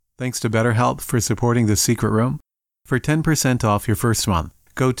Thanks to BetterHelp for supporting The Secret Room. For 10% off your first month,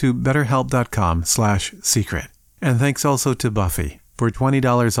 go to betterhelp.com/secret. And thanks also to Buffy. For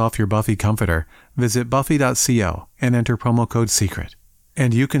 $20 off your Buffy comforter, visit buffy.co and enter promo code SECRET.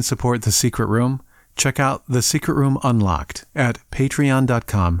 And you can support The Secret Room. Check out The Secret Room Unlocked at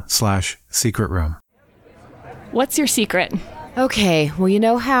patreon.com/secretroom. What's your secret? Okay, well, you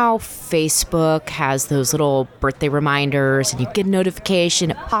know how Facebook has those little birthday reminders and you get a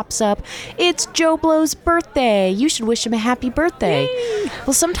notification, it pops up, it's Joe Blow's birthday, you should wish him a happy birthday. Yay!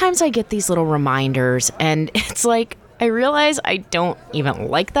 Well, sometimes I get these little reminders and it's like, I realize I don't even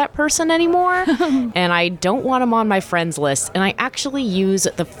like that person anymore and I don't want him on my friends list, and I actually use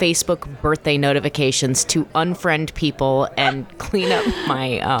the Facebook birthday notifications to unfriend people and clean up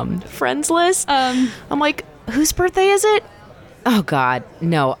my friends list. I'm like, whose birthday is it? Oh, God.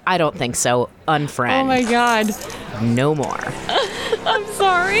 No, I don't think so. Unfriend. Oh, my God. No more. I'm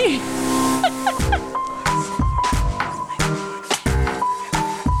sorry.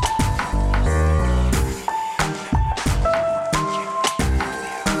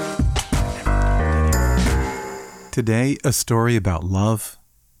 Today, a story about love.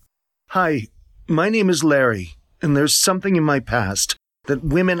 Hi, my name is Larry, and there's something in my past that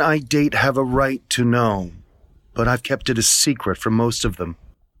women I date have a right to know. But I've kept it a secret from most of them.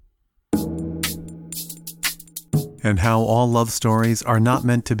 And how all love stories are not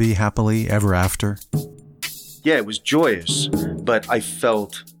meant to be happily ever after. Yeah, it was joyous, but I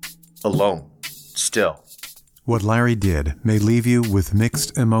felt alone, still. What Larry did may leave you with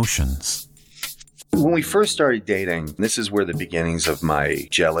mixed emotions. When we first started dating, this is where the beginnings of my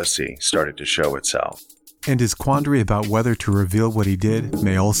jealousy started to show itself. And his quandary about whether to reveal what he did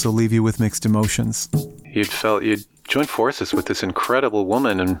may also leave you with mixed emotions. You'd felt you'd joined forces with this incredible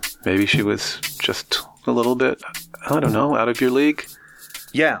woman, and maybe she was just a little bit, I don't know, out of your league?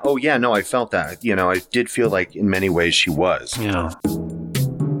 Yeah, oh yeah, no, I felt that. You know, I did feel like in many ways she was. Yeah.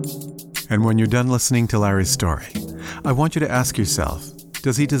 And when you're done listening to Larry's story, I want you to ask yourself,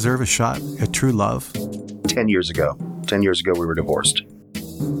 does he deserve a shot at true love? 10 years ago we were divorced.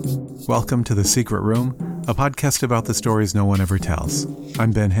 Welcome to The Secret Room, a podcast about the stories no one ever tells.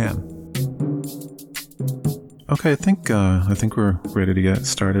 I'm Ben Ham. Okay, I think we're ready to get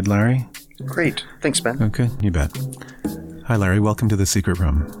started, Larry. Great. Thanks, Ben. Okay, you bet. Hi, Larry. Welcome to The Secret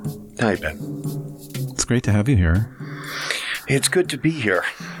Room. Hi, Ben. It's great to have you here. It's good to be here.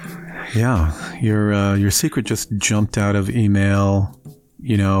 Yeah, your secret just jumped out of email,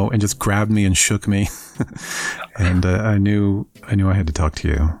 and just grabbed me and shook me, and I knew I had to talk to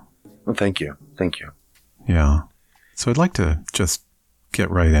you. Well, thank you. Yeah. So I'd like to just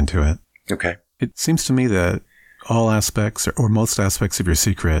get right into it. Okay. It seems to me that all aspects or most aspects of your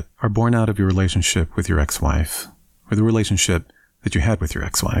secret are born out of your relationship with your ex-wife, or the relationship that you had with your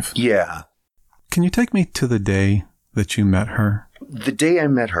ex-wife. Yeah. Can you take me to the day that you met her? The day I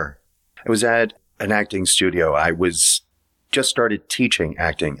met her, I was at an acting studio. I was just started teaching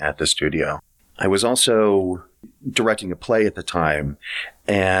acting at the studio. I was also directing a play at the time,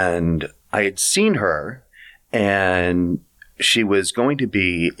 and I had seen her, and she was going to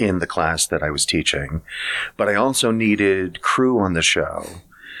be in the class that I was teaching, but I also needed crew on the show.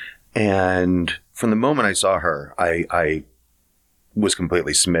 And from the moment I saw her, I was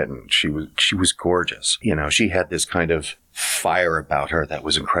completely smitten. She was gorgeous. She had this kind of fire about her that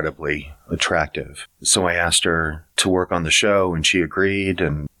was incredibly attractive. So I asked her to work on the show, and she agreed,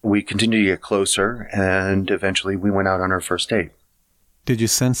 and we continued to get closer, and eventually we went out on our first date. Did you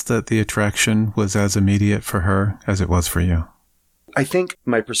sense that the attraction was as immediate for her as it was for you? I think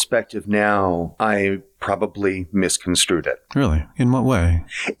my perspective now, I probably misconstrued it. Really? In what way?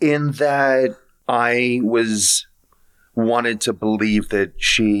 In that I wanted to believe that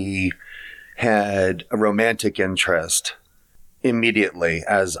she had a romantic interest immediately,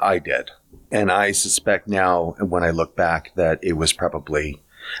 as I did. And I suspect now, when I look back, that it was probably,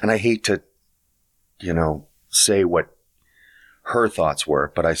 and I hate to, say what her thoughts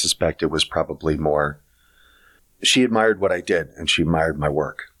were, but I suspect it was probably more, she admired what I did, and she admired my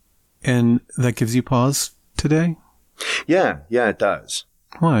work. And that gives you pause today? Yeah, it does.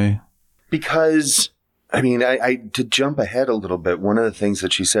 Why? Because, to jump ahead a little bit, one of the things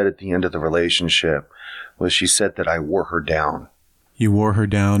that she said at the end of the relationship was she said that I wore her down. You wore her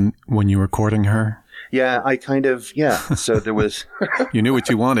down when you were courting her? Yeah, So there was... You knew what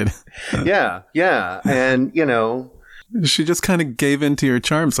you wanted. Yeah. And, She just kind of gave in to your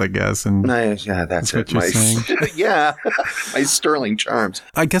charms, I guess. And yeah, that's what you're saying. Yeah, my sterling charms.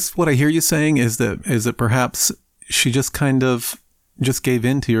 I guess what I hear you saying is that perhaps she just kind of just gave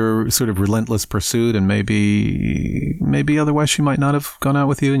in to your sort of relentless pursuit, and maybe otherwise she might not have gone out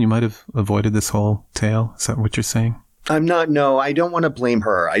with you and you might have avoided this whole tale? Is that what you're saying? No, I don't want to blame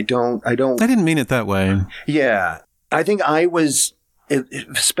her. I didn't mean it that way. Yeah. I think I was,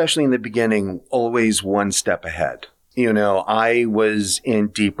 especially in the beginning, always one step ahead. I was in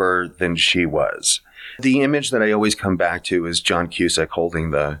deeper than she was. The image that I always come back to is John Cusack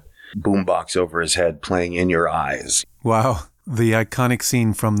holding the boombox over his head playing In Your Eyes. Wow. The iconic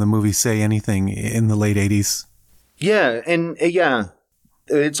scene from the movie Say Anything in the late 80s. Yeah. And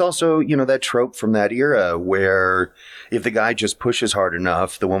it's also, that trope from that era where if the guy just pushes hard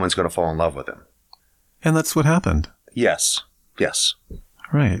enough, the woman's going to fall in love with him. And that's what happened. Yes.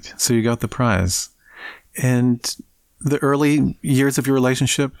 Right. So you got the prize. And the early years of your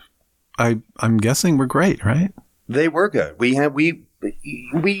relationship, I'm guessing, were great, right? They were good. We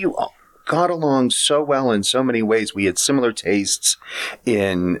got along so well in so many ways. We had similar tastes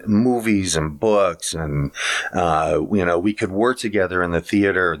in movies and books, and we could work together in the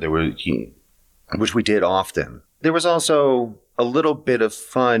theater. Which we did often. There was also a little bit of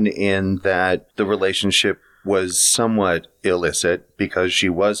fun in that the relationship was somewhat illicit because she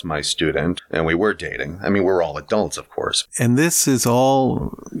was my student and we were dating. I mean, we're all adults, of course. And this is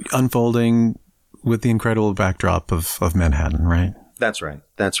all unfolding with the incredible backdrop of Manhattan, right? That's right.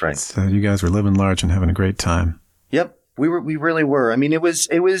 So you guys were living large and having a great time. Yep. We really were. I mean, it was,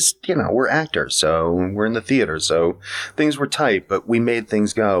 we're actors, so we're in the theater, so things were tight, but we made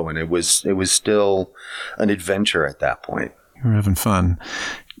things go, and it was still an adventure at that point. You were having fun.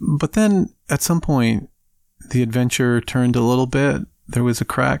 But then at some point, the adventure turned a little bit. There was a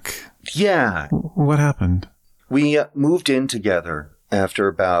crack. Yeah. What happened? We moved in together after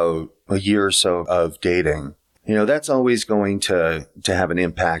about a year or so of dating. That's always going to have an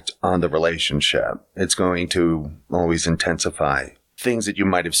impact on the relationship. It's going to always intensify things that you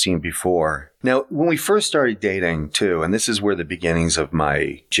might have seen before. Now, when we first started dating, too, and this is where the beginnings of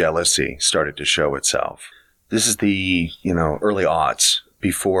my jealousy started to show itself. This is the, early aughts,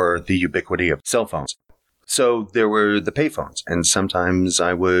 before the ubiquity of cell phones. So there were the payphones, and sometimes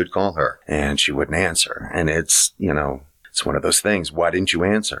I would call her, and she wouldn't answer. And it's one of those things. Why didn't you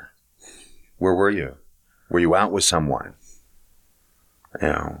answer? Where were you? Were you out with someone?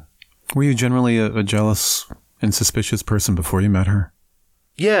 Were you generally a jealous and suspicious person before you met her?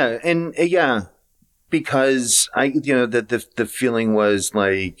 Yeah, and because the feeling was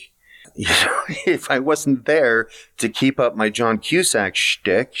like, if I wasn't there to keep up my John Cusack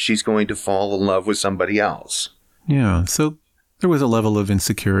shtick, she's going to fall in love with somebody else. Yeah, so there was a level of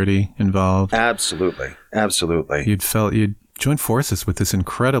insecurity involved. Absolutely. You'd joined forces with this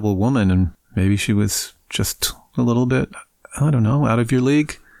incredible woman, and maybe she was just a little bit, I don't know, out of your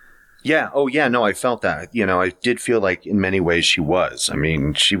league? Yeah. Oh, yeah. No, I felt that. I did feel like in many ways she was. I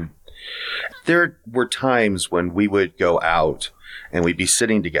mean, there were times when we would go out and we'd be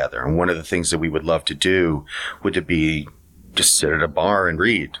sitting together. And one of the things that we would love to do would be just sit at a bar and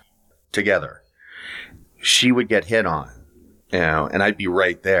read together. She would get hit on, and I'd be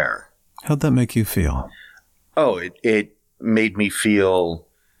right there. How'd that make you feel? Oh, it made me feel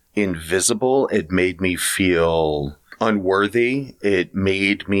invisible. It made me feel unworthy. It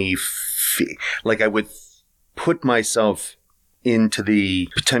made me feel like I would put myself into the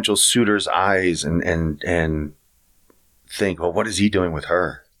potential suitor's eyes and think, well, what is he doing with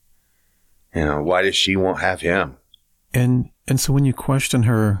her? Why does she won't have him? And so when you questioned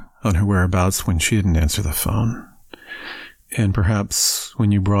her on her whereabouts when she didn't answer the phone, and perhaps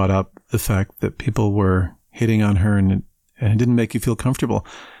when you brought up the fact that people were hitting on her and it didn't make you feel comfortable,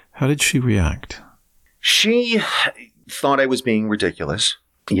 how did she react? She thought I was being ridiculous,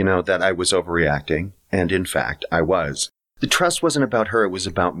 that I was overreacting. And in fact, I was. The trust wasn't about her. It was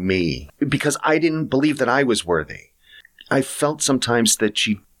about me, because I didn't believe that I was worthy. I felt sometimes that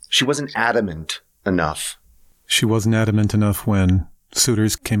she wasn't adamant enough. She wasn't adamant enough when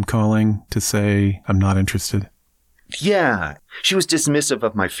suitors came calling to say, I'm not interested. Yeah. She was dismissive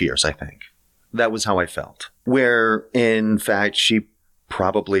of my fears, I think. That was how I felt. Where, in fact, she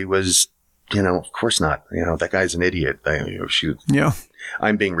probably was, of course not. That guy's an idiot. Yeah.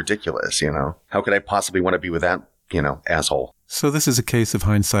 I'm being ridiculous, How could I possibly want to be with that, asshole? So this is a case of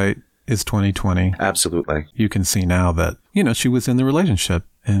hindsight is 20/20. Absolutely. You can see now that, she was in the relationship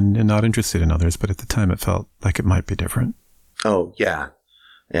and not interested in others, but at the time it felt like it might be different. Oh, yeah.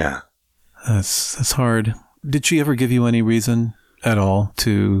 Yeah. That's hard. Did she ever give you any reason at all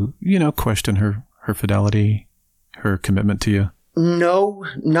to, question her fidelity, her commitment to you? No,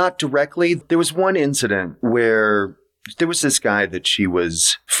 not directly. There was one incident where there was this guy that she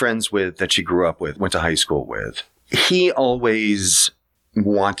was friends with, that she grew up with, went to high school with. he always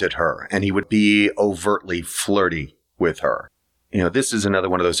wanted her, and he would be overtly flirty with her. This is another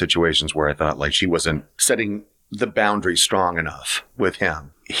one of those situations where I thought like she wasn't setting the boundary strong enough with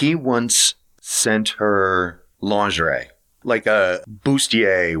him. He once sent her lingerie, like a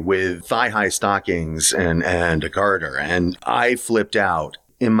bustier with thigh-high stockings and a garter, and I flipped out.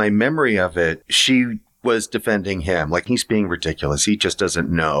 In my memory of it, she was defending him, like he's being ridiculous. He just doesn't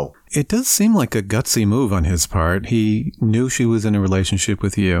know. It does seem like a gutsy move on his part. He knew she was in a relationship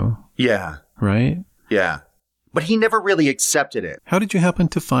with you. Yeah. Right? Yeah. But he never really accepted it. How did you happen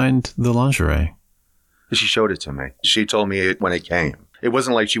to find the lingerie? She showed it to me. She told me it when it came. It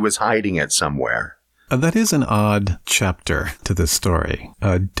wasn't like she was hiding it somewhere. That is an odd chapter to this story.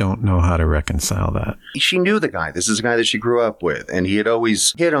 I don't know how to reconcile that. She knew the guy. This is a guy that she grew up with. And he had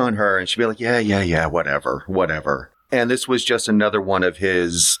always hit on her. And she'd be like, yeah, whatever. And this was just another one of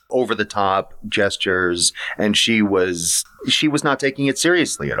his over-the-top gestures. And she was not taking it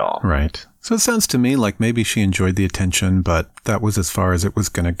seriously at all. Right. So it sounds to me like maybe she enjoyed the attention, but that was as far as it was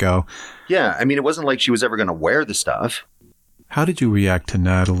going to go. Yeah. I mean, it wasn't like she was ever going to wear the stuff. How did you react to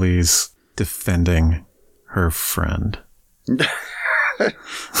Natalie's defending her friend?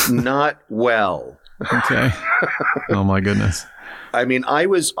 Not well. Okay. Oh my goodness. I mean, I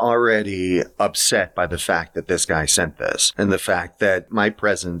was already upset by the fact that this guy sent this and the fact that my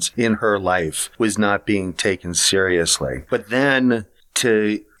presence in her life was not being taken seriously. But then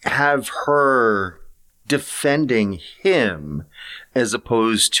to have her defending him as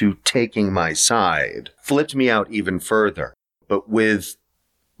opposed to taking my side flipped me out even further. But with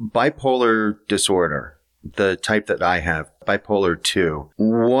bipolar disorder, the type that I have, bipolar 2,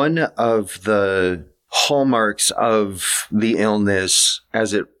 one of the hallmarks of the illness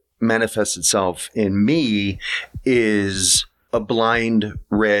as it manifests itself in me is a blind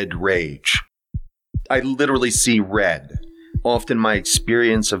red rage. I literally see red. Often my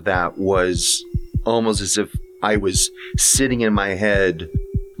experience of that was almost as if I was sitting in my head,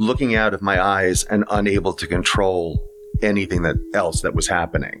 looking out of my eyes and unable to control anything else that was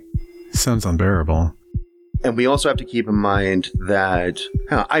happening. Sounds unbearable. And we also have to keep in mind that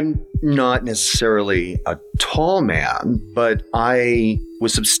I'm not necessarily a tall man, but I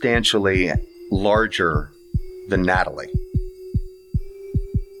was substantially larger than Natalie.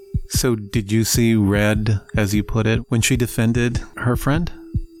 So did you see red, as you put it, when she defended her friend?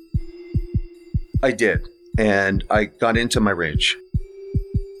 I did. And I got into my rage.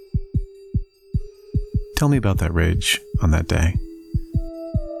 Tell me about that rage on that day.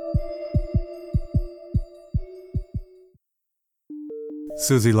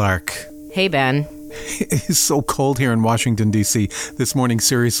 Susie Lark. Hey, Ben. It's so cold here in Washington, D.C. this morning.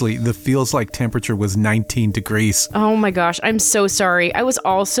 Seriously, the feels like temperature was 19 degrees. Oh my gosh, I'm so sorry. I was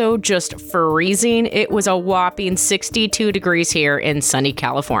also just freezing. It was a whopping 62 degrees here in sunny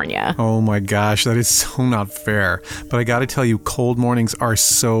California. Oh my gosh, that is so not fair. But I gotta tell you, cold mornings are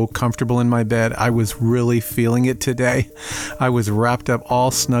so comfortable in my bed. I was really feeling it today. I was wrapped up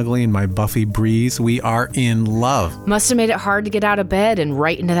all snugly in my Buffy Breeze. We are in love. Must have made it hard to get out of bed and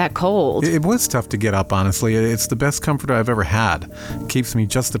right into that cold. It was tough to get up, honestly. It's the best comforter I've ever had. It keeps me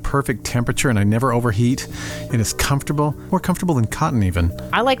just the perfect temperature and I never overheat. And it's comfortable, more comfortable than cotton even.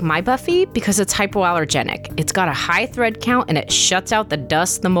 I like my Buffy because it's hypoallergenic. It's got a high thread count and it shuts out the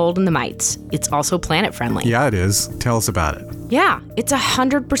dust, the mold, and the mites. It's also planet friendly. Yeah, it is. Tell us about it. Yeah, it's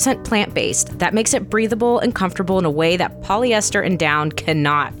 100% plant-based. That makes it breathable and comfortable in a way that polyester and down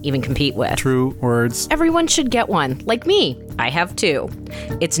cannot even compete with. True words. Everyone should get one, like me. I have 2.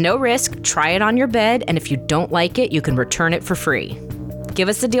 It's no risk, try it on your bed, and if you don't like it, you can return it for free. Give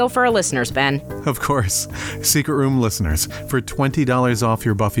us the deal for our listeners, Ben. Of course. Secret Room listeners, for $20 off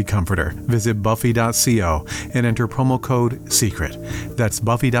your Buffy comforter, visit buffy.co and enter promo code SECRET. That's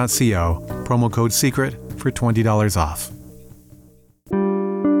buffy.co, promo code SECRET for $20 off.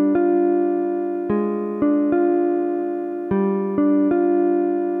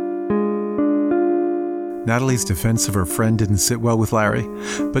 Natalie's defense of her friend didn't sit well with Larry,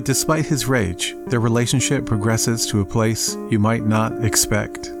 but despite his rage, their relationship progresses to a place you might not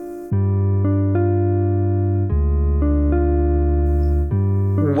expect.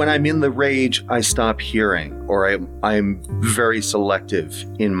 When I'm in the rage, I stop hearing, or I'm very selective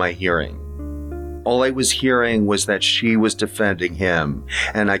in my hearing. All I was hearing was that she was defending him,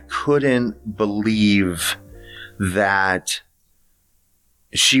 and I couldn't believe that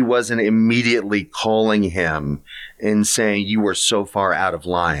she wasn't immediately calling him and saying, "You are so far out of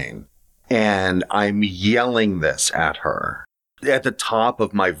line." And I'm yelling this at her at the top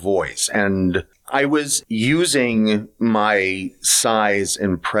of my voice. And I was using my size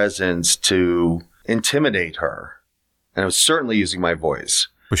and presence to intimidate her. And I was certainly using my voice.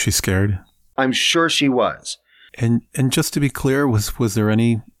 Was she scared? I'm sure she was. And just to be clear, was there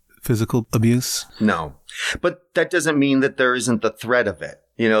any physical abuse? No. But that doesn't mean that there isn't the threat of it.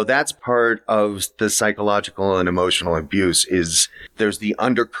 That's part of the psychological and emotional abuse is there's the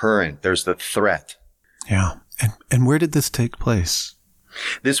undercurrent, there's the threat. Yeah. And where did this take place?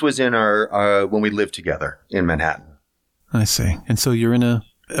 This was in our when we lived together in Manhattan. I see. And so you're in a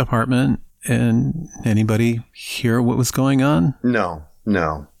apartment, and anybody hear what was going on? No.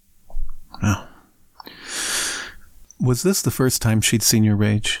 Oh. Was this the first time she'd seen your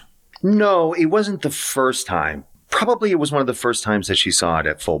rage? No, it wasn't the first time. Probably it was one of the first times that she saw it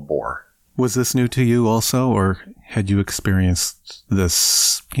at full bore. Was this new to you also, or had you experienced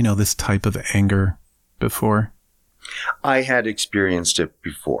this, this type of anger before? I had experienced it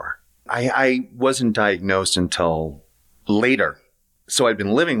before. I wasn't diagnosed until later. So I'd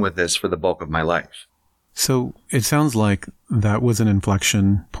been living with this for the bulk of my life. So it sounds like that was an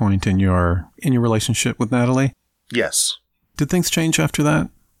inflection point in your relationship with Natalie? Yes. Did things change after that?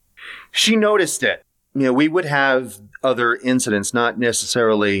 She noticed it. We would have other incidents, not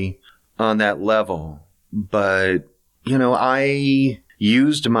necessarily on that level, but, I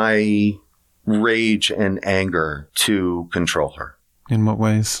used my rage and anger to control her. In what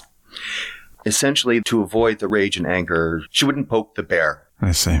ways? Essentially, to avoid the rage and anger, she wouldn't poke the bear.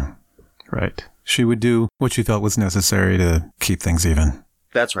 I see. Right. She would do what she felt was necessary to keep things even.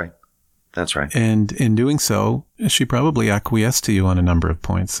 That's right. That's right. And in doing so, she probably acquiesced to you on a number of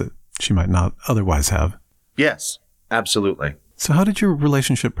points that she might not otherwise have. Yes, absolutely. So how did your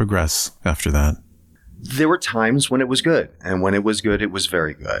relationship progress after that? There were times when it was good, and when it was good, it was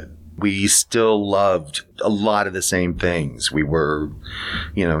very good. We still loved a lot of the same things. We were,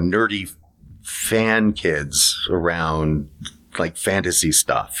 nerdy fan kids around like fantasy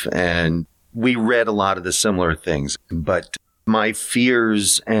stuff, and we read a lot of the similar things. But my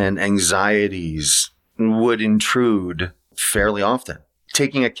fears and anxieties would intrude fairly often.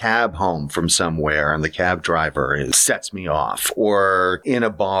 Taking a cab home from somewhere and the cab driver sets me off, or in a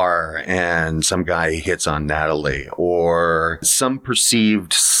bar and some guy hits on Natalie, or some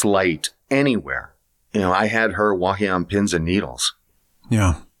perceived slight anywhere. I had her walking on pins and needles.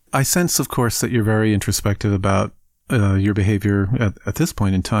 Yeah. I sense, of course, that you're very introspective about your behavior at this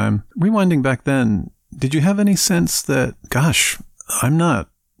point in time. Rewinding back then, did you have any sense that, gosh, I'm not,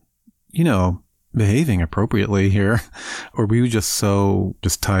 behaving appropriately here? Or were you just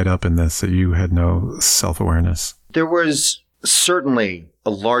tied up in this that you had no self-awareness? There was certainly a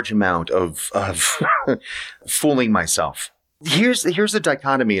large amount of fooling myself. Here's the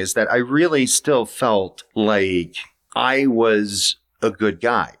dichotomy is that I really still felt like I was a good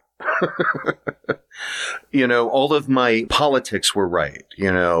guy. All of my politics were right,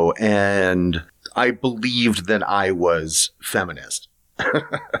 and I believed that I was feminist.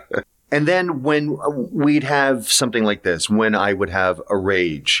 And then when we'd have something like this, when I would have a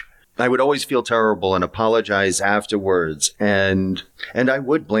rage, I would always feel terrible and apologize afterwards. And I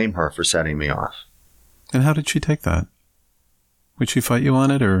would blame her for setting me off. And how did she take that? Would she fight you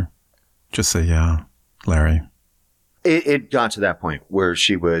on it or just say, yeah, Larry? It got to that point where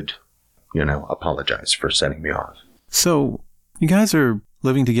she would, apologize for setting me off. So you guys are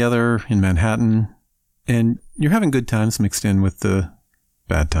living together in Manhattan and you're having good times mixed in with the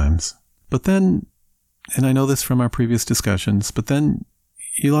bad times. But then, and I know this from our previous discussions, but then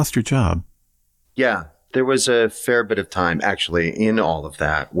you lost your job. Yeah, there was a fair bit of time actually in all of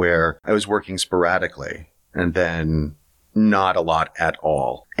that where I was working sporadically and then not a lot at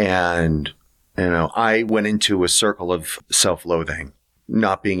all. And, I went into a circle of self-loathing,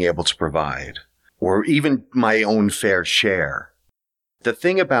 not being able to provide or even my own fair share. The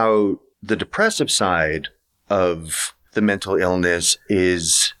thing about the depressive side of the mental illness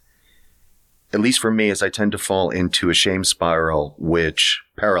is, at least for me, is I tend to fall into a shame spiral, which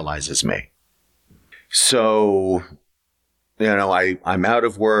paralyzes me. So, I'm out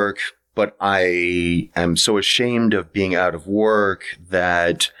of work, but I am so ashamed of being out of work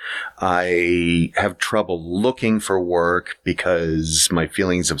that I have trouble looking for work because my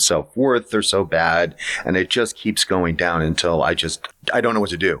feelings of self-worth are so bad. And it just keeps going down until I don't know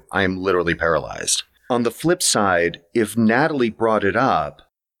what to do. I am literally paralyzed. On the flip side, if Natalie brought it up,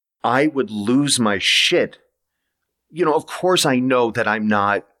 I would lose my shit. Of course I know that I'm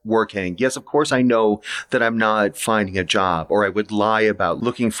not working. Yes, of course I know that I'm not finding a job, or I would lie about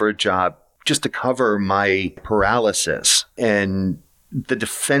looking for a job just to cover my paralysis and the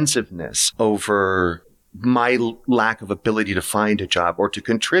defensiveness over my lack of ability to find a job or to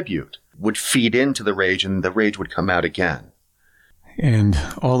contribute would feed into the rage, and the rage would come out again. And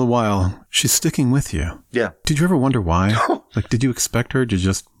all the while, she's sticking with you. Yeah. Did you ever wonder why? Like, did you expect her to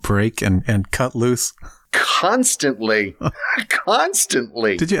just break and cut loose? Constantly.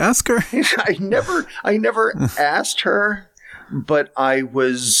 Constantly. Did you ask her? I never asked her, but I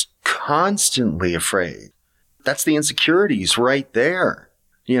was constantly afraid. That's the insecurities right there.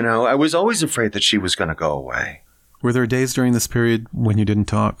 You know, I was always afraid that she was going to go away. Were there days during this period when you didn't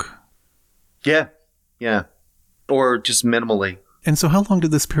talk? Yeah. Yeah. Or just minimally. And so how long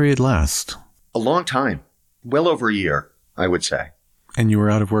did this period last? A long time. Well over a year, I would say. And you were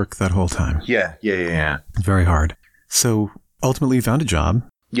out of work that whole time? Yeah. Very hard. So ultimately you found a job.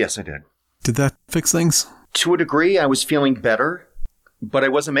 Yes, I did. Did that fix things? To a degree, I was feeling better, but I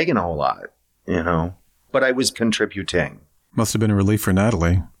wasn't making a whole lot, you know. But I was contributing. Must have been a relief for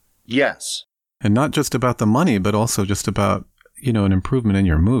Natalie. Yes. And not just about the money, but also just about, you know, an improvement in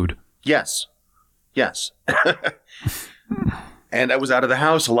your mood. Yes. And I was out of the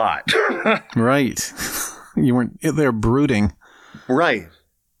house a lot. Right. You weren't there brooding. Right.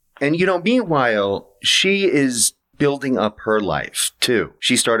 And, you know, meanwhile, she is building up her life, too.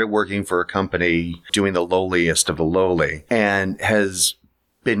 She started working for a company doing the lowliest of the lowly and has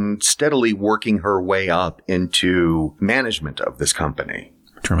been steadily working her way up into management of this company.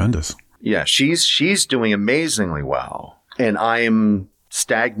 Tremendous. Yeah, she's doing amazingly well. And I am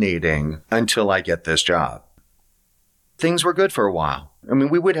stagnating until I get this job. Things were good for a while. I mean,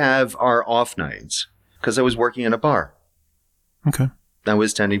 we would have our off nights because I was working in a bar. Okay. I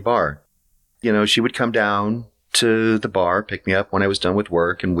was tending bar. You know, she would come down to the bar, pick me up when I was done with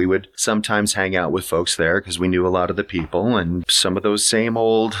work, and we would sometimes hang out with folks there because we knew a lot of the people, and some of those same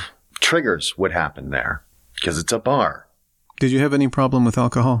old triggers would happen there because it's a bar. Did you have any problem with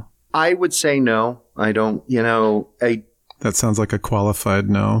alcohol? I would say no. I don't, you know, That sounds like a qualified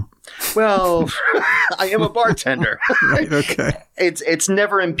no. Well, I am a bartender. Right, okay. It's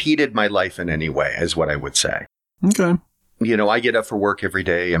never impeded my life in any way, is what I would say. Okay. You know, I get up for work every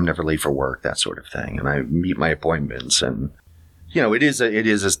day. I'm never late for work, that sort of thing. And I meet my appointments. And, you know, it is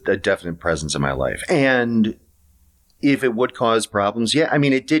a definite presence in my life. And if it would cause problems, yeah, I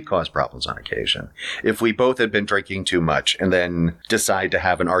mean, it did cause problems on occasion. If we both had been drinking too much and then decide to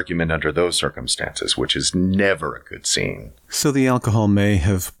have an argument under those circumstances, which is never a good scene. So the alcohol may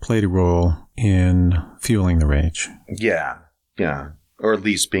have played a role in fueling the rage. Yeah. Or at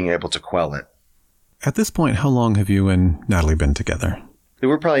least being able to quell it. At this point, how long have you and Natalie been together? We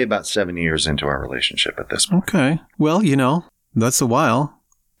were probably about 7 years into our relationship at this point. Okay. Well, you know, that's a while.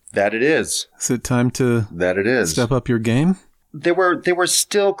 That it is. Is it time to That it is. step up your game? There were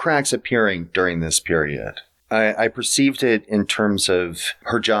still cracks appearing during this period. I perceived it in terms of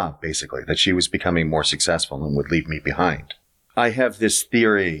her job, basically, that she was becoming more successful and would leave me behind. I have this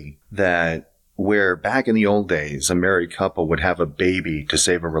theory that where back in the old days, a married couple would have a baby to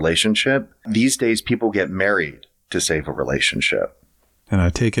save a relationship, these days people get married to save a relationship. And I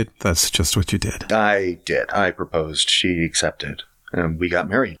take it that's just what you did. I did. I proposed. She accepted. And we got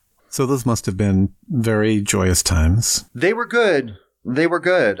married. So those must have been very joyous times. They were good.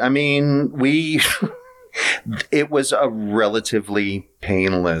 I mean, it was a relatively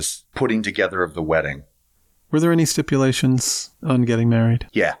painless putting together of the wedding. Were there any stipulations on getting married?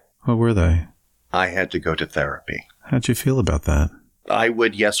 Yeah. What were they? I had to go to therapy. How'd you feel about that? I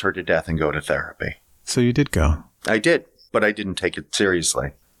would yes her to death and go to therapy. So you did go. I did, but I didn't take it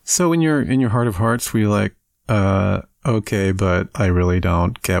seriously. So in your heart of hearts, were you like, okay, but I really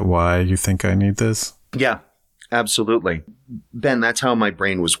don't get why you think I need this? Yeah, absolutely. Ben, that's how my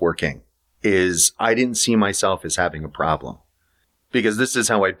brain was working, is I didn't see myself as having a problem because this is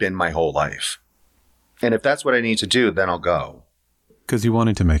how I've been my whole life. And if that's what I need to do, then I'll go. Because you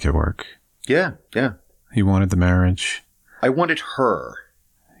wanted to make it work. Yeah. You wanted the marriage. I wanted her.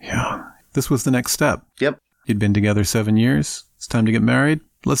 Yeah. This was the next step. Yep, You'd been together 7 years. It's time to get married.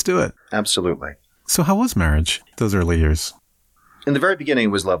 Let's do it. absolutely. So how was marriage those early years? In the very beginning,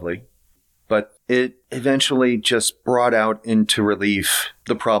 it was lovely, but it eventually just brought out into relief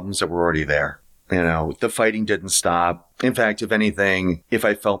the problems that were already there. You know, the fighting didn't stop. In fact, if anything, if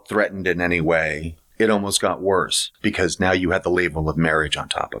I felt threatened in any way, it almost got worse because now you had the label of marriage on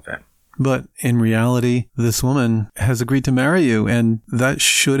top of it. But in reality, this woman has agreed to marry you, and that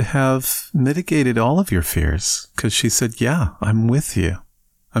should have mitigated all of your fears because she said, yeah, I'm with you.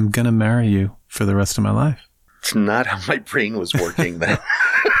 I'm going to marry you for the rest of my life. It's not how my brain was working then.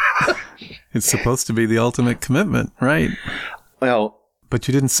 It's supposed to be the ultimate commitment, right? Well, But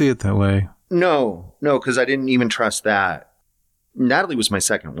you didn't see it that way. no, because I didn't even trust that. Natalie was my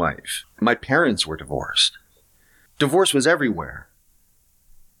second wife. My parents were divorced. Divorce was everywhere.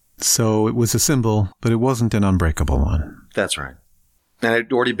 So it was a symbol, but it wasn't an unbreakable one. That's right. And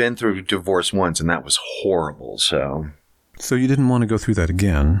I'd already been through divorce once, and that was horrible, so... So you didn't want to go through that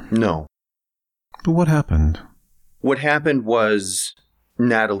again? No. But what happened? What happened was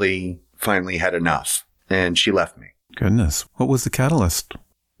Natalie finally had enough, and she left me. Goodness. What was the catalyst?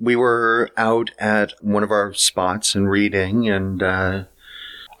 We were out at one of our spots and reading, and I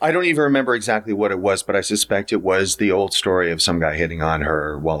don't even remember exactly what it was, but I suspect it was the old story of some guy hitting on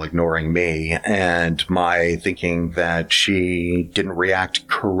her while ignoring me, and my thinking that she didn't react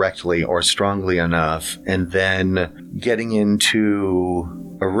correctly or strongly enough, and then getting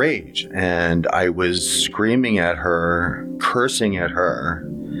into a rage. And I was screaming at her, cursing at her,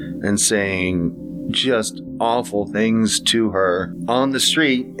 and saying just awful things to her on the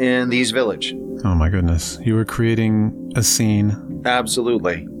street in the East Village. Oh my goodness. You were creating a scene.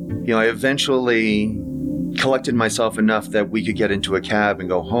 Absolutely. I eventually collected myself enough that we could get into a cab and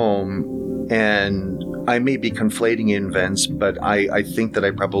go home. And I may be conflating events, but I think that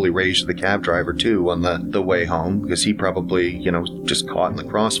I probably raged the cab driver too on the way home, because he probably, just caught in the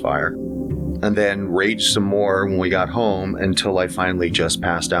crossfire. And then raged some more when we got home until I finally just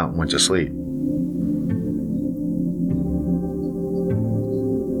passed out and went to sleep.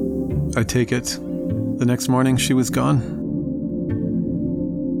 I take it the next morning she was gone?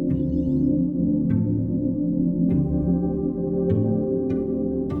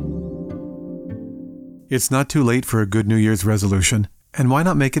 It's not too late for a good New Year's resolution, and why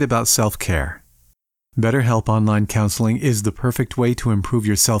not make it about self-care? BetterHelp Online Counseling is the perfect way to improve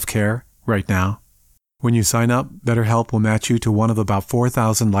your self-care right now. When you sign up, BetterHelp will match you to one of about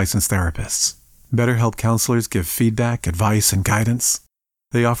 4,000 licensed therapists. BetterHelp counselors give feedback, advice, and guidance.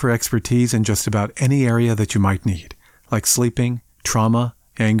 They offer expertise in just about any area that you might need, like sleeping, trauma,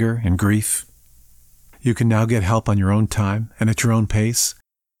 anger, and grief. You can now get help on your own time and at your own pace.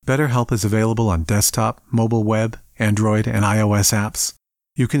 BetterHelp is available on desktop, mobile web, Android, and iOS apps.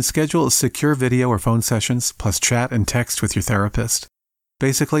 You can schedule secure video or phone sessions, plus chat and text with your therapist.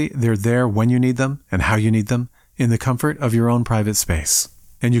 Basically, they're there when you need them and how you need them, in the comfort of your own private space.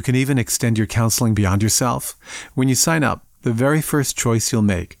 And you can even extend your counseling beyond yourself. When you sign up, the very first choice you'll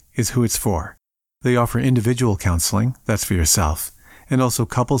make is who it's for. They offer individual counseling, that's for yourself, and also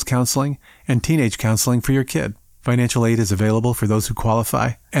couples counseling and teenage counseling for your kid. Financial aid is available for those who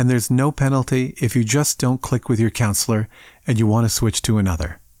qualify, and there's no penalty if you just don't click with your counselor and you want to switch to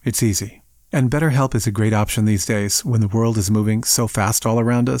another. It's easy. And BetterHelp is a great option these days when the world is moving so fast all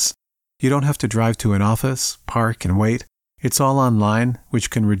around us. You don't have to drive to an office, park, and wait. It's all online,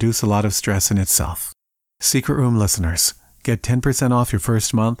 which can reduce a lot of stress in itself. Secret Room listeners, get 10% off your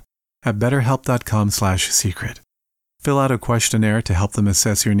first month at betterhelp.com/secret. Fill out a questionnaire to help them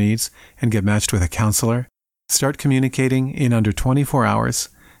assess your needs and get matched with a counselor. Start communicating in under 24 hours.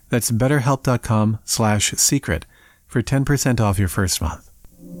 That's betterhelp.com/secret for 10% off your first month.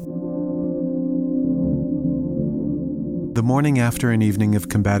 The morning after an evening of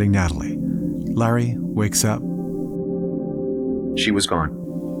combating Natalie, Larry wakes up. She was gone.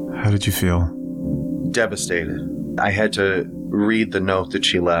 How did you feel? Devastated. I had to read the note that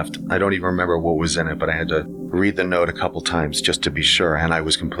she left. I don't even remember what was in it, but I had to read the note a couple times just to be sure, and I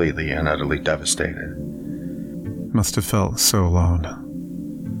was completely and utterly devastated. Must have felt so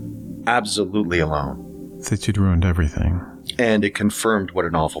alone. Absolutely alone. That you'd ruined everything. And it confirmed what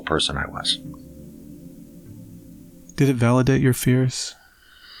an awful person I was. Did it validate your fears?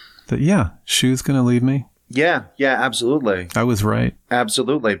 That, yeah, she was going to leave me? Yeah, absolutely. I was right.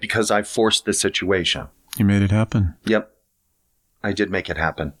 Absolutely, because I forced the situation. You made it happen. Yep. I did make it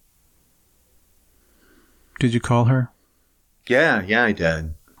happen. Did you call her? Yeah, I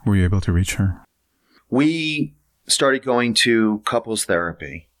did. Were you able to reach her? We started going to couples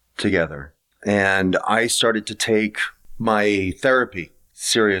therapy together, and I started to take my therapy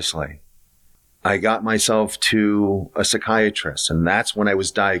seriously. I got myself to a psychiatrist, and that's when I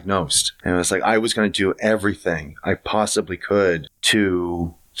was diagnosed. And it was like I was going to do everything I possibly could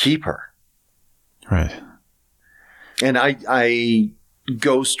to keep her. Right. And I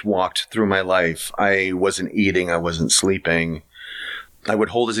ghost walked through my life. I wasn't eating. I wasn't sleeping. I would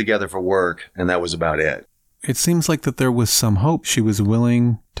hold it together for work, and that was about it. It seems like that there was some hope. She was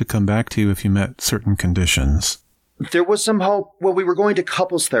willing to come back to you if you met certain conditions. There was some hope. Well, we were going to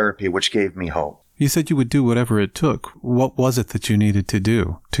couples therapy, which gave me hope. You said you would do whatever it took. What was it that you needed to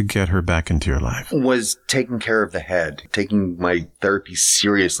do to get her back into your life? Was taking care of the head, taking my therapy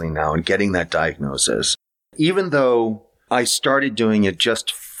seriously now and getting that diagnosis. Even though I started doing it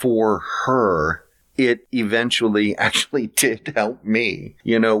just for her, it eventually actually did help me.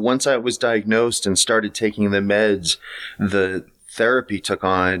 Once I was diagnosed and started taking the meds, the therapy took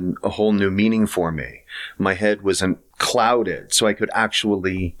on a whole new meaning for me. My head wasn't clouded, so I could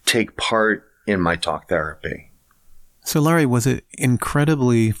actually take part in my talk therapy. So, Larry, was it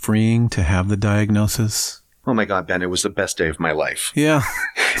incredibly freeing to have the diagnosis? Oh my God, Ben, it was the best day of my life. Yeah.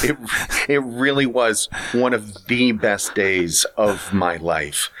 It really was one of the best days of my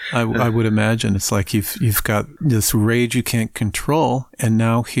life. I would imagine it's like you've got this rage you can't control, and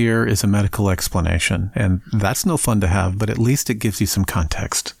now here is a medical explanation. And that's no fun to have, but at least it gives you some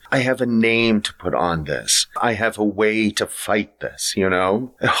context. I have a name to put on this. I have a way to fight this, you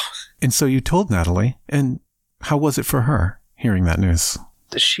know? And so you told Natalie, and how was it for her hearing that news?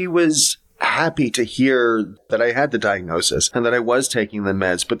 She was happy to hear that I had the diagnosis and that I was taking the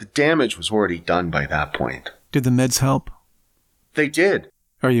meds, but the damage was already done by that point. Did the meds help? They did.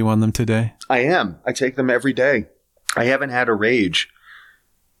 Are you on them today? I am. I take them every day. I haven't had a rage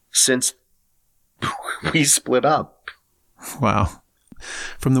since we split up. Wow.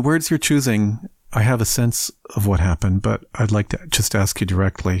 From the words you're choosing, I have a sense of what happened, but I'd like to just ask you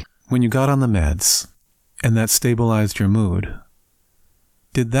directly. When you got on the meds and that stabilized your mood,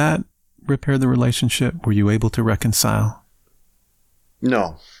 did that repair the relationship? Were you able to reconcile?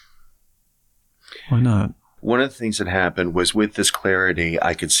 No. Why not? One of the things that happened was with this clarity,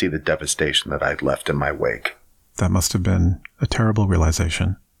 I could see the devastation that I'd left in my wake. That must have been a terrible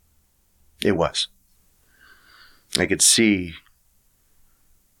realization. It was. I could see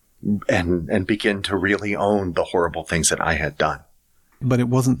and begin to really own the horrible things that I had done. But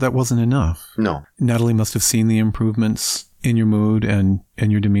that wasn't enough. No. Natalie must have seen the improvements in your mood and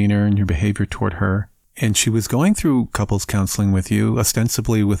your demeanor and your behavior toward her. And she was going through couples counseling with you,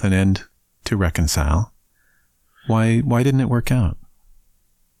 ostensibly with an end to reconcile. Why didn't it work out?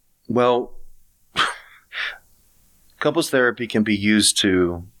 Well, couples therapy can be used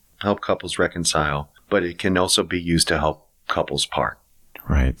to help couples reconcile, but it can also be used to help couples part.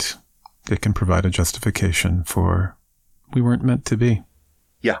 Right. It can provide a justification for we weren't meant to be.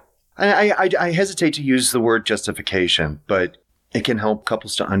 Yeah. I hesitate to use the word justification, but it can help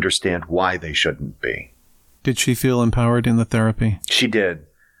couples to understand why they shouldn't be. Did she feel empowered in the therapy? She did.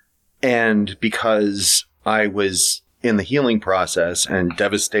 And because I was in the healing process and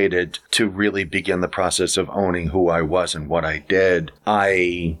devastated to really begin the process of owning who I was and what I did,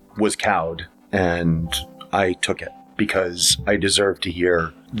 I was cowed and I took it because I deserved to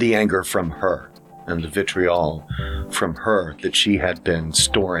hear the anger from her and the vitriol from her that she had been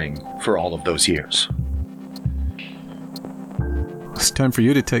storing for all of those years. It's time for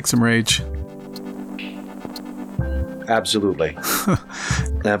you to take some rage. Absolutely.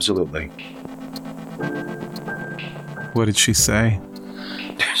 Absolutely. What did she say?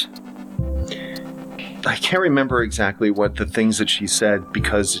 I can't remember exactly what the things that she said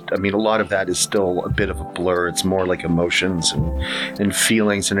because, I mean, a lot of that is still a bit of a blur. It's more like emotions and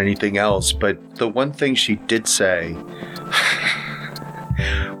feelings than anything else. But the one thing she did say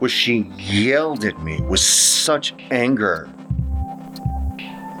was she yelled at me with such anger.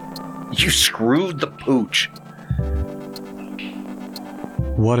 You screwed the pooch.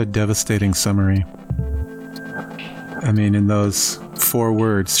 What a devastating summary. I mean, in those 4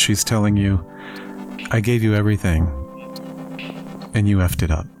 words, she's telling you, I gave you everything, and you effed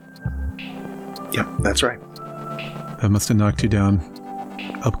it up. Yep, that's right. That must have knocked you down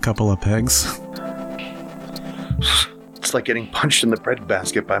a couple of pegs. It's like getting punched in the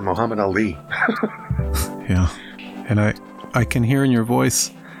breadbasket by Muhammad Ali. Yeah, and I can hear in your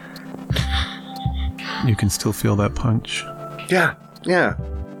voice, you can still feel that punch. Yeah. Yeah,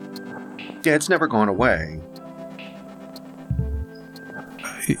 it's never gone away.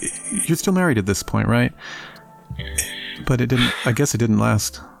 You're still married at this point, right? But I guess it didn't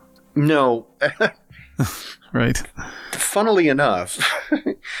last. No. Right. Funnily enough,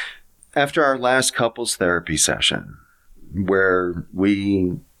 after our last couples therapy session, where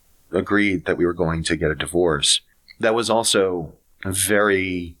we agreed that we were going to get a divorce, that was also a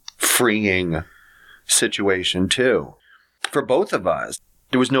very freeing situation too. For both of us,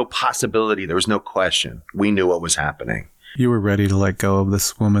 there was no possibility, there was no question. We knew what was happening. You were ready to let go of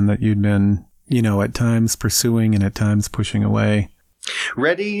this woman that you'd been, at times pursuing and at times pushing away.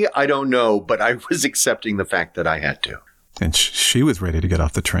 Ready? I don't know, but I was accepting the fact that I had to. And she was ready to get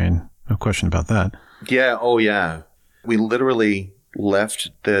off the train. No question about that. Yeah, oh yeah. We literally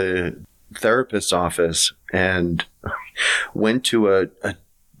left the therapist's office and went to a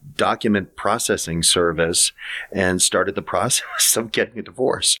document processing service and started the process of getting a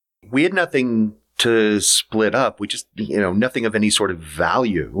divorce. We had nothing to split up. We just, nothing of any sort of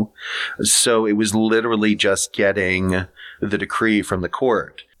value. So it was literally just getting the decree from the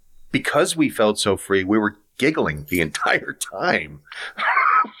court. Because we felt so free, we were giggling the entire time.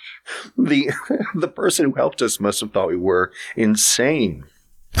 The person who helped us must have thought we were insane.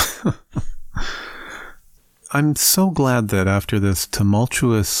 I'm so glad that after this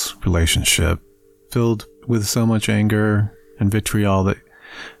tumultuous relationship, filled with so much anger and vitriol, that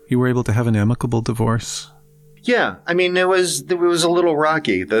you were able to have an amicable divorce. Yeah, I mean, it was a little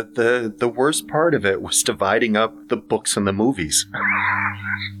rocky. The worst part of it was dividing up the books and the movies.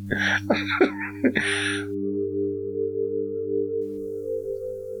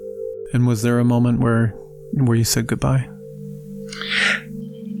 And was there a moment where you said goodbye?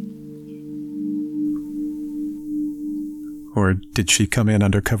 Or did she come in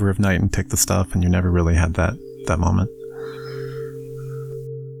under cover of night and take the stuff and you never really had that moment?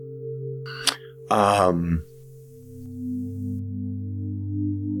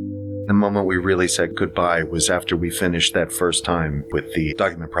 The moment we really said goodbye was after we finished that first time with the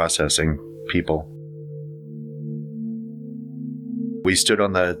document processing people. We stood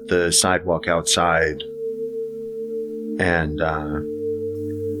on the sidewalk outside and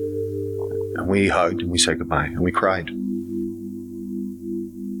we hugged and we said goodbye and we cried.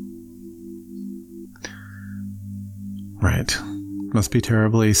 Right. Must be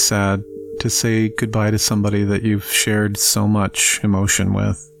terribly sad to say goodbye to somebody that you've shared so much emotion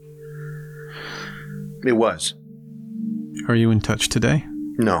with. It was. Are you in touch today?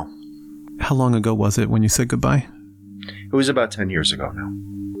 No. How long ago was it when you said goodbye? It was about 10 years ago now.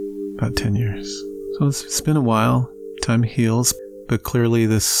 About 10 years. So it's been a while. Time heals. But clearly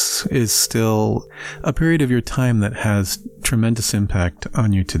this is still a period of your time that has tremendous impact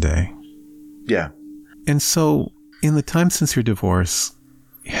on you today. Yeah. And so, in the time since your divorce,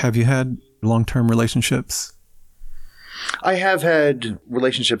 have you had long-term relationships? I have had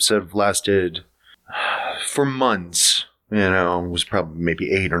relationships that have lasted for months. You know, it was probably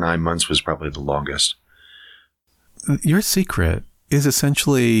maybe 8 or 9 months was probably the longest. Your secret is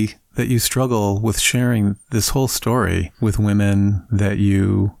essentially that you struggle with sharing this whole story with women that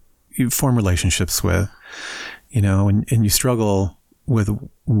you form relationships with, you know, and you struggle with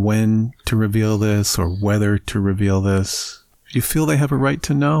when to reveal this or whether to reveal this. Do you feel they have a right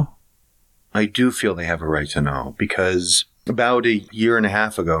to know? I do feel they have a right to know because about a year and a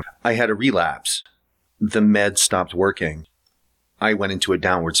half ago, I had a relapse. The meds stopped working. I went into a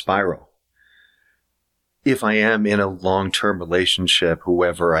downward spiral. If I am in a long-term relationship,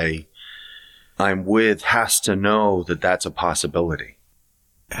 whoever I'm with has to know that that's a possibility.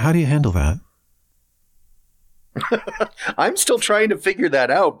 How do you handle that? I'm still trying to figure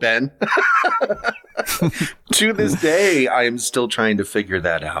that out, Ben. To this day, I am still trying to figure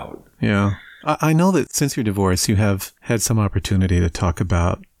that out. Yeah. I know that since your divorce, you have had some opportunity to talk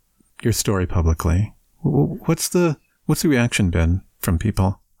about your story publicly. What's the reaction been from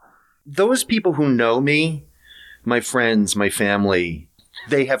people? Those people who know me, my friends, my family,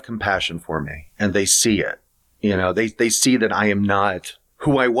 they have compassion for me and they see it. You know, they see that I am not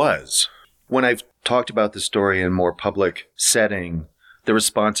who I was. When I've talked about the story in a more public setting, the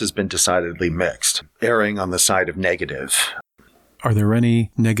response has been decidedly mixed, erring on the side of negative. Are there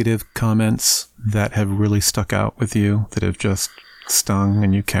any negative comments that have really stuck out with you, that have just stung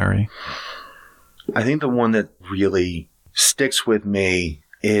and you carry? I think the one that really sticks with me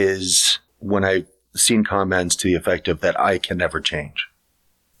is when I've seen comments to the effect of that I can never change.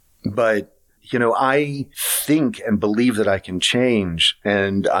 But, you know, I think and believe that I can change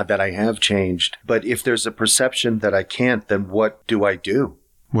and that I have changed. But if there's a perception that I can't, then what do I do?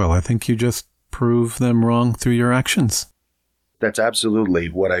 Well, I think you just prove them wrong through your actions. That's absolutely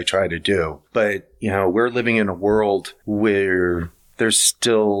what I try to do. But, you know, we're living in a world where there's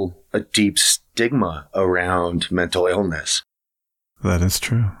still a deep stigma around mental illness. That is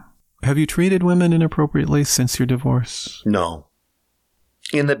true. Have you treated women inappropriately since your divorce? No.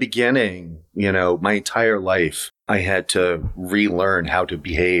 In the beginning, you know, my entire life, I had to relearn how to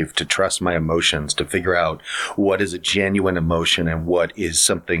behave, to trust my emotions, to figure out what is a genuine emotion and what is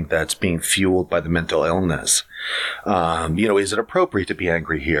something that's being fueled by the mental illness. You know, is it appropriate to be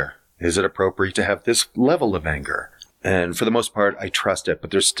angry here? Is it appropriate to have this level of anger? And for the most part, I trust it,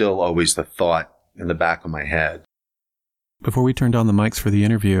 but there's still always the thought in the back of my head. Before we turned on the mics for the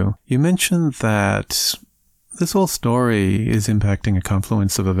interview, you mentioned that this whole story is impacting a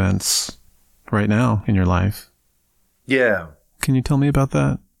confluence of events right now in your life. Yeah. Can you tell me about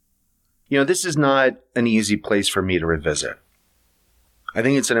that? You know, this is not an easy place for me to revisit. I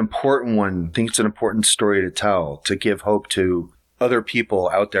think it's an important one. I think it's an important story to tell, to give hope to other people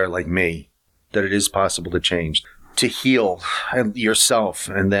out there like me, that it is possible to change, to heal yourself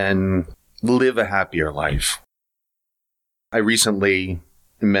and then live a happier life. I recently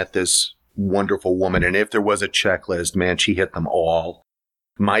met this wonderful woman. And if there was a checklist, man, she hit them all.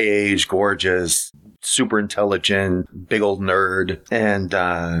 My age, gorgeous, super intelligent, big old nerd.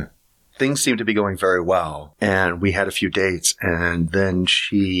 And things seemed to be going very well. And we had a few dates. And then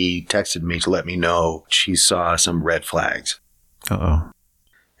she texted me to let me know she saw some red flags. Uh-oh.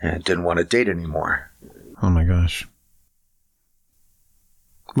 And didn't want to date anymore. Oh my gosh.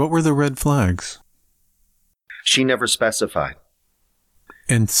 What were the red flags? She never specified.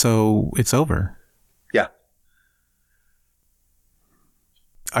 And so it's over. Yeah.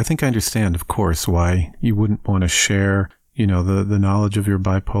 I think I understand, of course, why you wouldn't want to share, the knowledge of your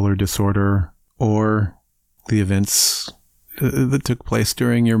bipolar disorder or the events that took place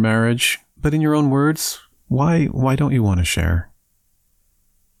during your marriage. But in your own words, why don't you want to share?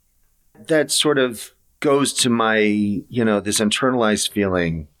 That sort of goes to my, this internalized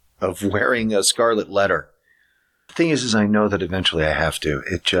feeling of wearing a scarlet letter. The thing is I know that eventually I have to.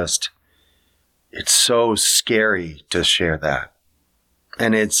 It's so scary to share that.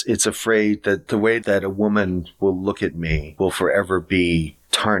 And it's afraid that the way that a woman will look at me will forever be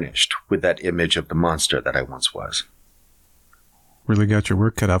tarnished with that image of the monster that I once was. Really got your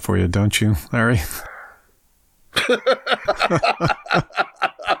work cut out for you, don't you, Larry?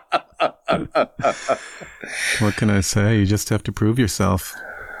 What can I say? You just have to prove yourself.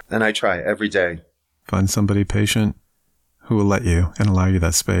 And I try every day. Find somebody patient who will let you and allow you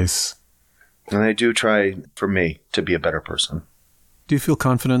that space. And I do try, for me, to be a better person. Do you feel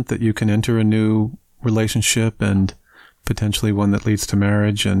confident that you can enter a new relationship and potentially one that leads to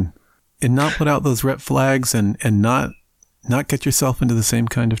marriage and not put out those red flags and not get yourself into the same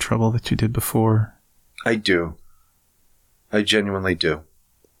kind of trouble that you did before? I do. I genuinely do.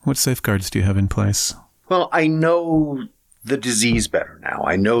 What safeguards do you have in place? Well, I know the disease better now.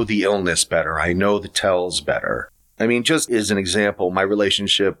 I know the illness better. I know the tells better. I mean, just as an example, my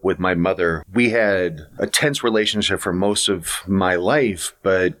relationship with my mother, we had a tense relationship for most of my life,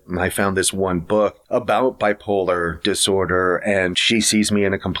 but I found this one book about bipolar disorder, and she sees me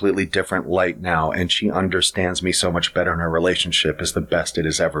in a completely different light now, and she understands me so much better, and our relationship is the best it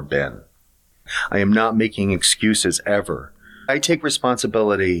has ever been. I am not making excuses ever. I take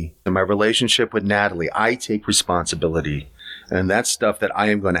responsibility in my relationship with Natalie. I take responsibility, and that's stuff that I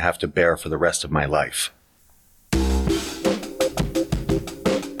am going to have to bear for the rest of my life.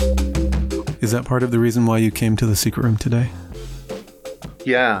 Is that part of the reason why you came to the secret room today?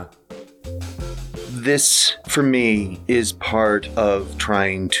 Yeah. This, for me, is part of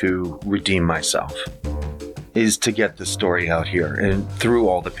trying to redeem myself, is to get the story out here and through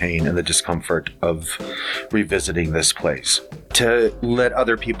all the pain and the discomfort of revisiting this place. To let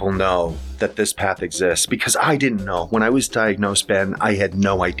other people know that this path exists, because I didn't know. When I was diagnosed, Ben, I had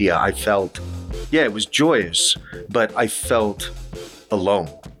no idea. I felt, it was joyous, but I felt alone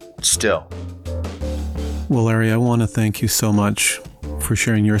still. Well, Larry, I want to thank you so much for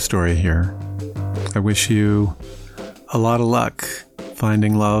sharing your story here. I wish you a lot of luck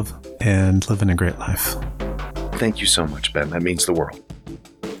finding love and living a great life. Thank you so much, Ben. That means the world.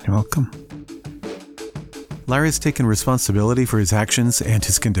 You're welcome. Larry's taken responsibility for his actions and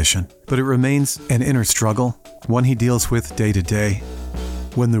his condition, but it remains an inner struggle, one he deals with day to day.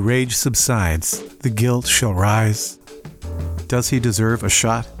 When the rage subsides, the guilt shall rise. Does he deserve a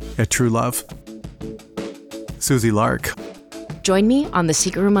shot at true love? Susie Lark. Join me on The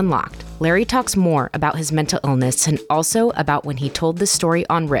Secret Room Unlocked. Larry talks more about his mental illness and also about when he told the story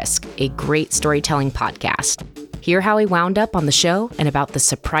on Risk, a great storytelling podcast. Hear how he wound up on the show and about the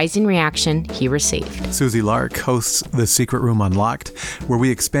surprising reaction he received. Susie Lark hosts The Secret Room Unlocked, where we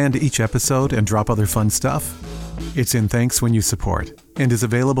expand each episode and drop other fun stuff. It's in thanks when you support and is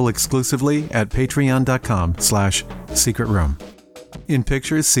available exclusively at patreon.com/secret room. In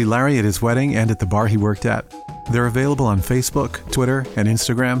pictures, see Larry at his wedding and at the bar he worked at. They're available on Facebook, Twitter, and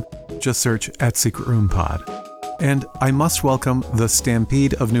Instagram. Just search @Secret Room Pod. And I must welcome the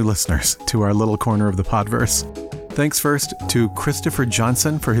stampede of new listeners to our little corner of the Podverse. Thanks first to Christopher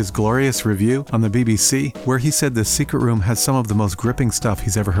Johnson for his glorious review on the BBC, where he said The Secret Room has some of the most gripping stuff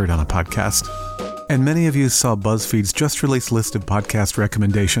he's ever heard on a podcast. And many of you saw BuzzFeed's just released list of podcast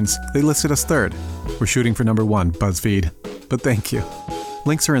recommendations. They listed us third. We're shooting for number 1, BuzzFeed. But thank you.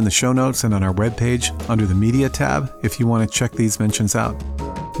 Links are in the show notes and on our webpage under the Media tab if you want to check these mentions out.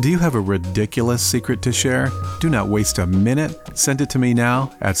 Do you have a ridiculous secret to share? Do not waste a minute. Send it to me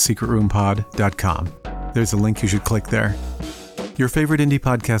now at secretroompod.com. There's a link you should click there. Your favorite indie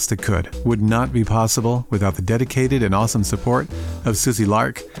podcast that could would not be possible without the dedicated and awesome support of Susie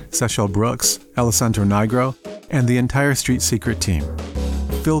Lark, Sechel Brooks, Alessandro Nigro, and the entire Street Secret team.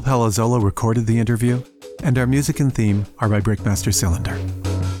 Phil Palazzolo recorded the interview, and our music and theme are by Brickmaster Cylinder.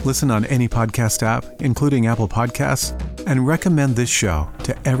 listen on any podcast app, including Apple Podcasts, and recommend this show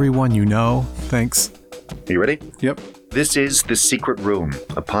to everyone you know. Thanks. Are you ready? Yep. This is The Secret Room,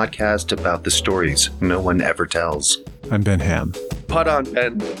 a podcast about the stories no one ever tells. I'm Ben Ham. Pot on,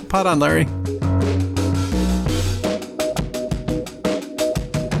 Ben. Pot on, Larry.